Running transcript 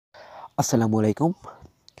আসসালামু আলাইকুম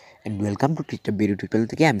and welcome to teacher বির ইউটিউব চ্যানেল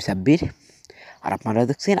থেকে আমি সাব্বির। আর আপনারা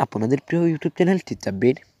দেখছেন আপনাদের প্রিয় ইউটিউব চ্যানেল টিচার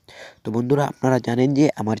বির। তো বন্ধুরা, আপনারা জানেন যে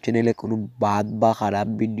আমার চ্যানেলে কোনো বাদ বা খারাপ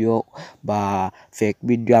ভিডিও বা ফেক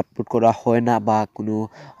ভিডিও আপলোড করা হয় না, বা কোনো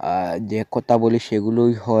যে কথা বলি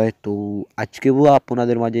সেগুলোই হয়। তো আজকেও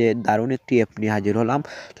আপনাদের মাঝে দারুণ একটি অ্যাপ নিয়ে হাজির হলাম।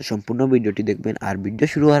 তো সম্পূর্ণ ভিডিওটি দেখবেন। আর ভিডিও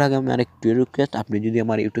শুরু হওয়ার আগে আমি আরেকটি রিকোয়েস্ট, আপনি যদি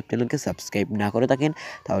আমার ইউটিউব চ্যানেলকে সাবস্ক্রাইব না করে থাকেন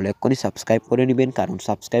তাহলে এক্ষুনি সাবস্ক্রাইব করে নেবেন, কারণ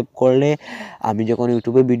সাবস্ক্রাইব করলে আমি যখন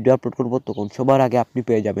ইউটিউবে ভিডিও আপলোড করব তখন সবার আগে আপনি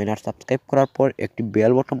পেয়ে যাবেন। আর সাবস্ক্রাইব করার পর একটি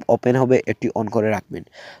বেল বাটন ওপেন হবে, এটি অন করে রাখবেন।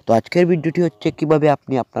 তো আজকের ভিডিওটি হচ্ছে কিভাবে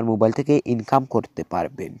আপনি আপনার মোবাইল থেকে ইনকাম করতে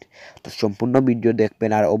পারবেন। তো সম্পূর্ণ ভিডিও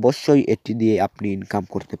দেখবেন, আর অবশ্যই এটি দিয়ে আপনি ইনকাম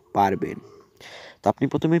করতে পারবেন। তো আপনি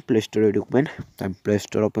প্রথমে প্লে স্টোরে ঢুকবেন। তো আমি প্লে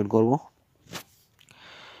স্টোর ওপেন করব।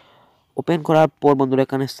 ওপেন করার পর বন্ধুরা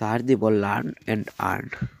এখানে সার্চ দিব learn and earn,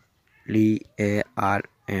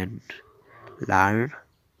 LEARN, learn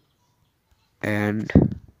and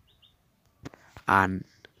earn.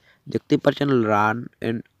 দেখতেই পাচ্ছেন লার্ন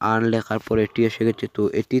অ্যান্ড আর্ন লেখার পর এটি এসে গেছে। তো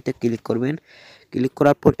এটিতে ক্লিক করবেন। ক্লিক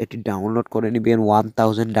করার পর এটি ডাউনলোড করে নেবেন।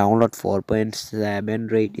 1000 ডাউনলোড, 4.7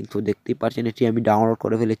 রেটিং। তো দেখতেই পাচ্ছেন এটি আমি ডাউনলোড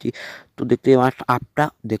করে ফেলেছি। তো আপটা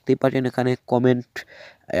দেখতেই পাচ্ছেন এখানে কমেন্ট।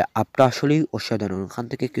 আপটা আসলেই অসাধারণ, এখান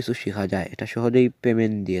থেকে কিছু শেখা যায়। এটা সহজেই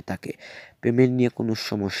পেমেন্ট দিয়ে থাকে। পেমেন্ট নিয়ে কোনো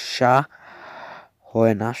সমস্যা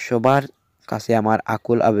হয় না। সবার কাছে আমার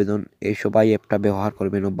আকুল আবেদন, এই সবাই অ্যাপটা ব্যবহার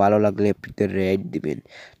করবেন ও ভালো লাগলে অ্যাপটিতে রেট দিবেন।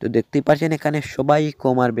 তো দেখতেই পাচ্ছেন এখানে সবাই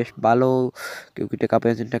কম আর বেশ ভালো, কেউ কি টাকা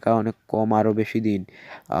পেয়েছেন, টাকা অনেক কম আরও বেশি দিন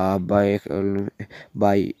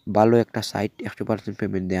বাই ভালো একটা সাইট 100%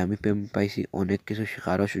 পেমেন্ট দেয়। আমি পেমেন্ট পাইছি, অনেক কিছু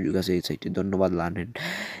শেখারও সুযোগ আছে এই সাইটে। ধন্যবাদ লার্নেন।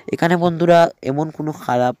 এখানে বন্ধুরা এমন কোনো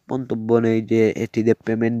খারাপ মন্তব্য নেই যে এটিতে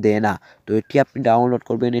পেমেন্ট দেয় না। তো এটি আপনি ডাউনলোড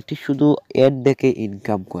করবেন, এটি শুধু অ্যাড দেখে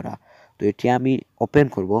ইনকাম করা। তো এটি আমি ওপেন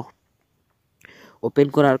করব। ওপেন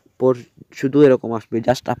করার পর শুধু এরকম আসবে,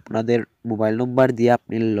 জাস্ট আপনাদের মোবাইল নম্বর দিয়ে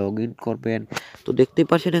আপনি লগ ইন করবেন। তো দেখতেই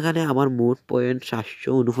পাচ্ছেন এখানে আমার মোট পয়েন্ট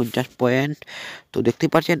 749 পয়েন্ট। তো দেখতে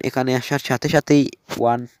পাচ্ছেন এখানে আসার সাথে সাথেই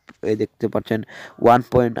দেখতে পাচ্ছেন 1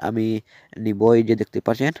 পয়েন্ট আমি নিব। এই যে দেখতে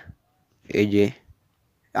পাচ্ছেন, এই যে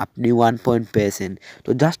আপনি 1 পয়েন্ট পেয়েছেন। তো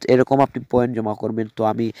জাস্ট এরকম আপনি পয়েন্ট জমা করবেন। তো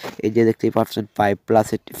আমি এই যে দেখতেই পাচ্ছেন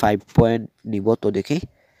 5 পয়েন্ট নিব। তো দেখি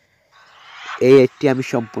এই একটি আমি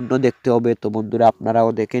সম্পূর্ণ দেখতে হবে। তো বন্ধুরা আপনারাও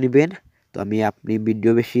দেখে নেবেন। তো আপনি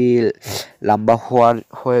ভিডিও বেশি লম্বা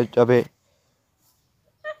হয়ে যাবে।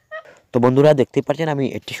 তো বন্ধুরা দেখতেই পাচ্ছেন আমি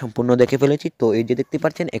এটি সম্পূর্ণ দেখে ফেলেছি। তো এই যে দেখতে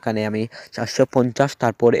পাচ্ছেন এখানে আমি 450,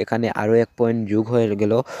 তারপর এখানে আরও 1 পয়েন্ট যোগ হয়ে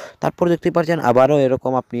গেল। তারপর দেখতে পাচ্ছেন আবারও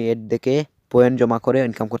এরকম আপনি এর দেখে পয়েন্ট জমা করে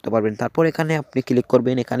ইনকাম করতে পারবেন। তারপর এখানে আপনি ক্লিক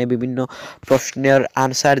করবেন। এখানে বিভিন্ন প্রশ্নের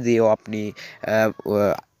আনসার দিয়েও আপনি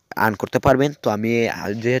আর্ন করতে পারবেন। তো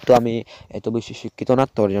যেহেতু আমি এত বেশি শিক্ষিত না,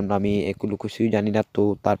 তোর জন্য আমি এগুলো কিছুই জানি না। তো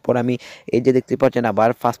তারপর আমি এই যে দেখতে পাচ্ছেন আবার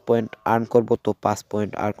 5 পয়েন্ট আর্ন করব। তো 5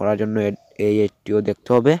 পয়েন্ট আর্ন করার জন্য এই এটিও দেখতে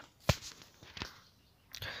হবে।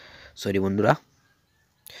 সরি বন্ধুরা,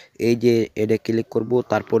 এই যে এডে ক্লিক করব,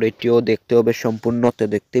 তারপর এটিও দেখতে হবে সম্পূর্ণ। তো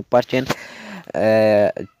দেখতেই পাচ্ছেন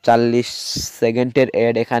 40 সেকেন্ডের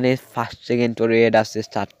এড, এখানে 5 সেকেন্ডের এড আছে,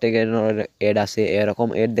 4 সেকেন্ডের এড আছে। এরকম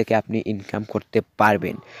এড দেখে আপনি ইনকাম করতে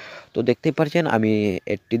পারবেন। তো দেখতেই পাচ্ছেন আমি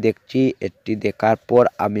এডটি দেখছি, এডটি দেখার পর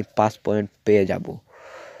আমি 5 পয়েন্ট পেয়ে যাব।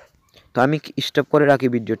 তো আমি স্টপ করে রাখি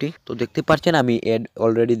ভিডিওটি। তো দেখতে পাচ্ছেন আমি এড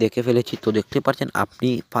অলরেডি দেখে ফেলেছি। তো দেখতে পাচ্ছেন আপনি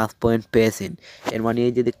 5 পয়েন্ট পেয়েছেন। এর মানে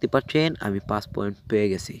এই যে দেখতে পাচ্ছেন আমি 5 পয়েন্ট পেয়ে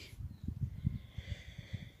গেছি।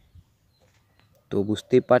 তো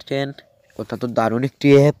বুঝতেই পারছেন ওটা তো দারুণ একটি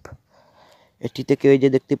অ্যাপ। এটি থেকে এই যে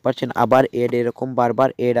দেখতে পাচ্ছেন আবার এড, এরকম বারবার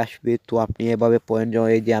এড আসবে। তো আপনি এভাবে পয়েন্ট,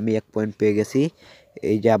 এই যে আমি 1 পয়েন্ট পেয়ে গেছি,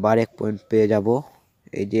 এই যে আবার 1 পয়েন্ট পেয়ে যাব।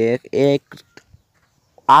 এই যে এক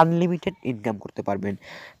আনলিমিটেড ইনকাম করতে পারবেন।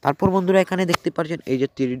 তারপর বন্ধুরা এখানে দেখতে পাচ্ছেন এই যে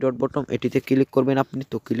 3 ডট বটম, এটিতে ক্লিক করবেন আপনি।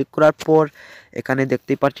 তো ক্লিক করার পর এখানে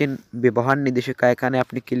দেখতে পাচ্ছেন ব্যবহার নির্দেশিকা, এখানে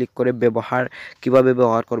আপনি ক্লিক করে কিভাবে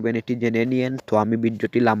ব্যবহার করবেন এটি জেনে নিন। তো আমি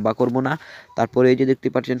ভিডিওটি লম্বা করব না। তারপরে এই যে দেখতে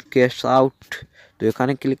পাচ্ছেন ক্যাশ আউট, তো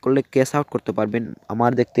এখানে ক্লিক করলে ক্যাশ আউট করতে পারবেন।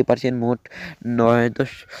 আমার দেখতে পাচ্ছেন মোট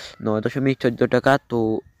 9.14 টাকা। তো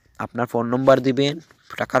আপনার ফোন নম্বর দিবেন,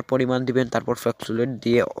 টাকার পরিমাণ দিবেন, তারপর ফ্যাক্সুলেট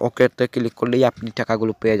দিয়ে ওকেতে ক্লিক করলেই আপনি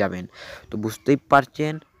টাকাগুলো পেয়ে যাবেন। তো বুঝতেই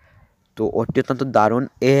পারছেন তো ওটি অত্যন্ত দারুণ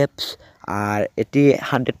অ্যাপস। আর এটি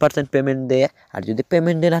 100% পেমেন্ট দেয়। আর যদি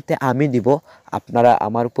পেমেন্ট দেন হাতে আমি দিব, আপনারা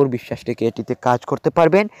আমার উপর বিশ্বাস রেখে এটিতে কাজ করতে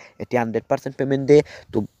পারবেন। এটি 100% পেমেন্ট দেয়।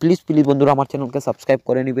 তো প্লিজ বন্ধুরা আমার চ্যানেলকে সাবস্ক্রাইব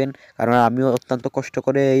করে নেবেন, কারণ আমিও অত্যন্ত কষ্ট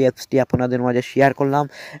করে এই অ্যাপসটি আপনাদের মাঝে শেয়ার করলাম।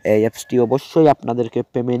 এই অ্যাপসটি অবশ্যই আপনাদেরকে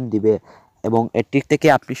পেমেন্ট দিবে। এবং এটির থেকে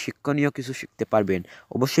আপনি শিক্ষণীয় কিছু শিখতে পারবেন।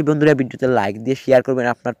 অবশ্যই বন্ধুরা ভিডিওতে লাইক দিয়ে শেয়ার করবেন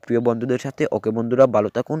আপনার প্রিয় বন্ধুদের সাথে। ওকে বন্ধুরা, ভালো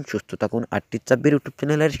থাকুন, সুস্থ থাকুন আর টিচ সাব্বির ইউটিউব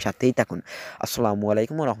চ্যানেলের সাথেই থাকুন। আসসালামু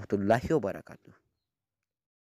আলাইকুম ওয়া রাহমাতুল্লাহি ওয়া বারাকাতুহু।